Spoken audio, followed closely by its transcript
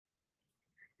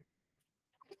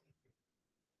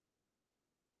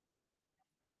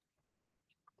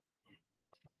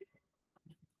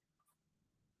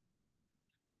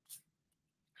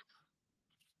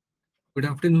Good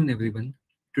afternoon, everyone.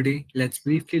 Today, let's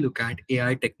briefly look at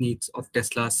AI techniques of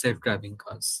Tesla's self-driving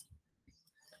cars.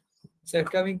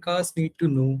 Self-driving cars need to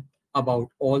know about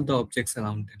all the objects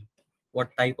around them. What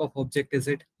type of object is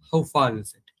it? How far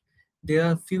is it? There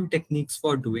are few techniques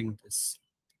for doing this.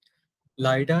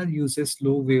 LiDAR uses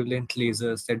low wavelength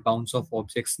lasers that bounce off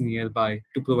objects nearby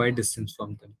to provide distance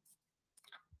from them.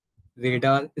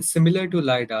 Radar is similar to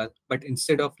LiDAR, but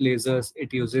instead of lasers,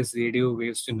 it uses radio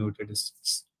waves to know the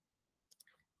distance.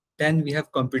 Then we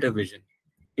have computer vision.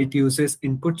 It uses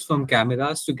inputs from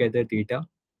cameras to gather data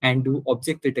and do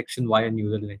object detection via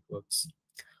neural networks.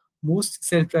 Most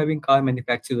self-driving car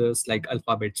manufacturers like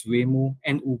Alphabet's Waymo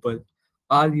and Uber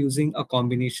are using a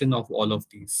combination of all of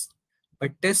these.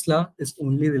 But Tesla is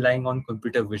only relying on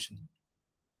computer vision.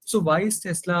 So why is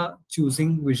Tesla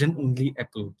choosing vision-only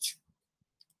approach?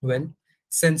 Well,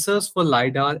 sensors for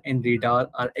LiDAR and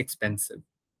radar are expensive.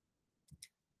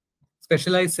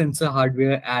 Specialized sensor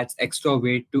hardware adds extra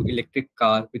weight to electric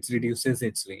car, which reduces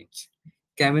its range.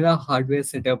 Camera hardware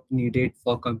setup needed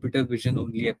for computer vision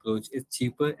only approach is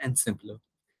cheaper and simpler.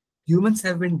 Humans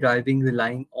have been driving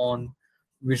relying on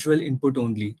visual input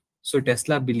only, so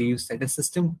Tesla believes that a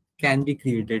system can be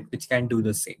created which can do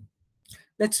the same.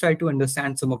 Let's try to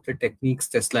understand some of the techniques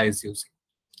Tesla is using.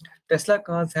 Tesla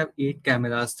cars have 8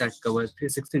 cameras that cover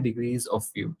 360 degrees of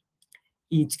view.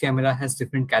 Each camera has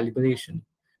different calibration,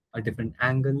 a different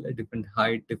angle, a different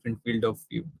height, different field of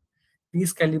view.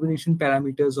 These calibration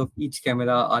parameters of each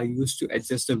camera are used to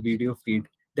adjust the video feed,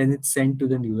 then it's sent to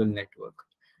the neural network.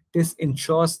 This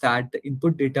ensures that the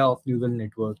input data of neural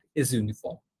network is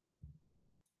uniform.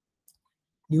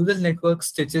 Neural network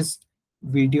stitches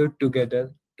video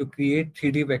together to create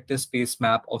 3D vector space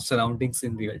map of surroundings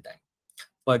in real time.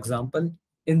 For example,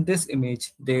 in this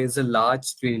image, there is a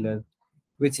large trailer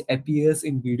which appears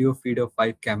in video feed of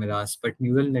 5 cameras, but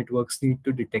neural networks need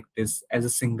to detect this as a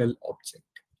single object.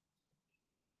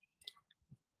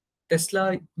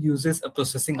 Tesla uses a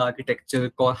processing architecture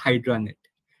called HydraNet.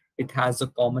 It has a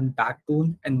common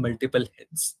backbone and multiple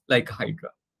heads, like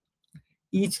Hydra.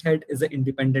 Each head is an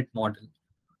independent model.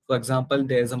 For example,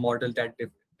 there is a model that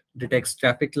detects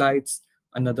traffic lights,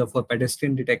 another for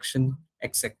pedestrian detection,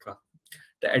 etc.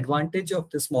 The advantage of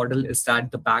this model is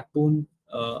that the backbone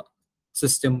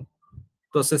system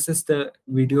processes the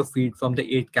video feed from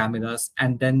the 8 cameras,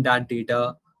 and then that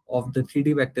data of the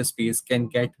 3D vector space can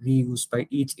get reused by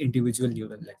each individual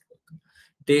neural network.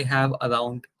 They have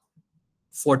around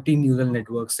 40 neural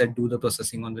networks that do the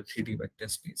processing on the 3D vector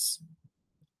space.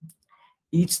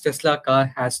 Each Tesla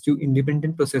car has 2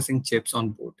 independent processing chips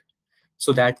on board,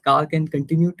 so that car can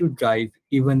continue to drive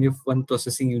even if one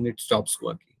processing unit stops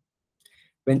working.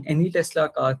 When any Tesla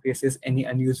car faces any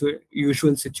unusual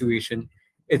usual situation,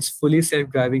 its fully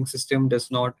self-driving system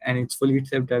does not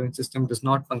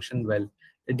function well.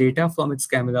 The data from its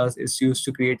cameras is used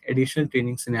to create additional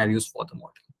training scenarios for the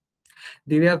model.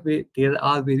 There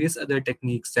are various other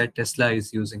techniques that Tesla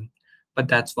is using, but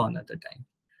that's for another time.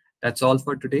 That's all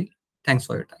for today. Thanks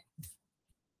for your time.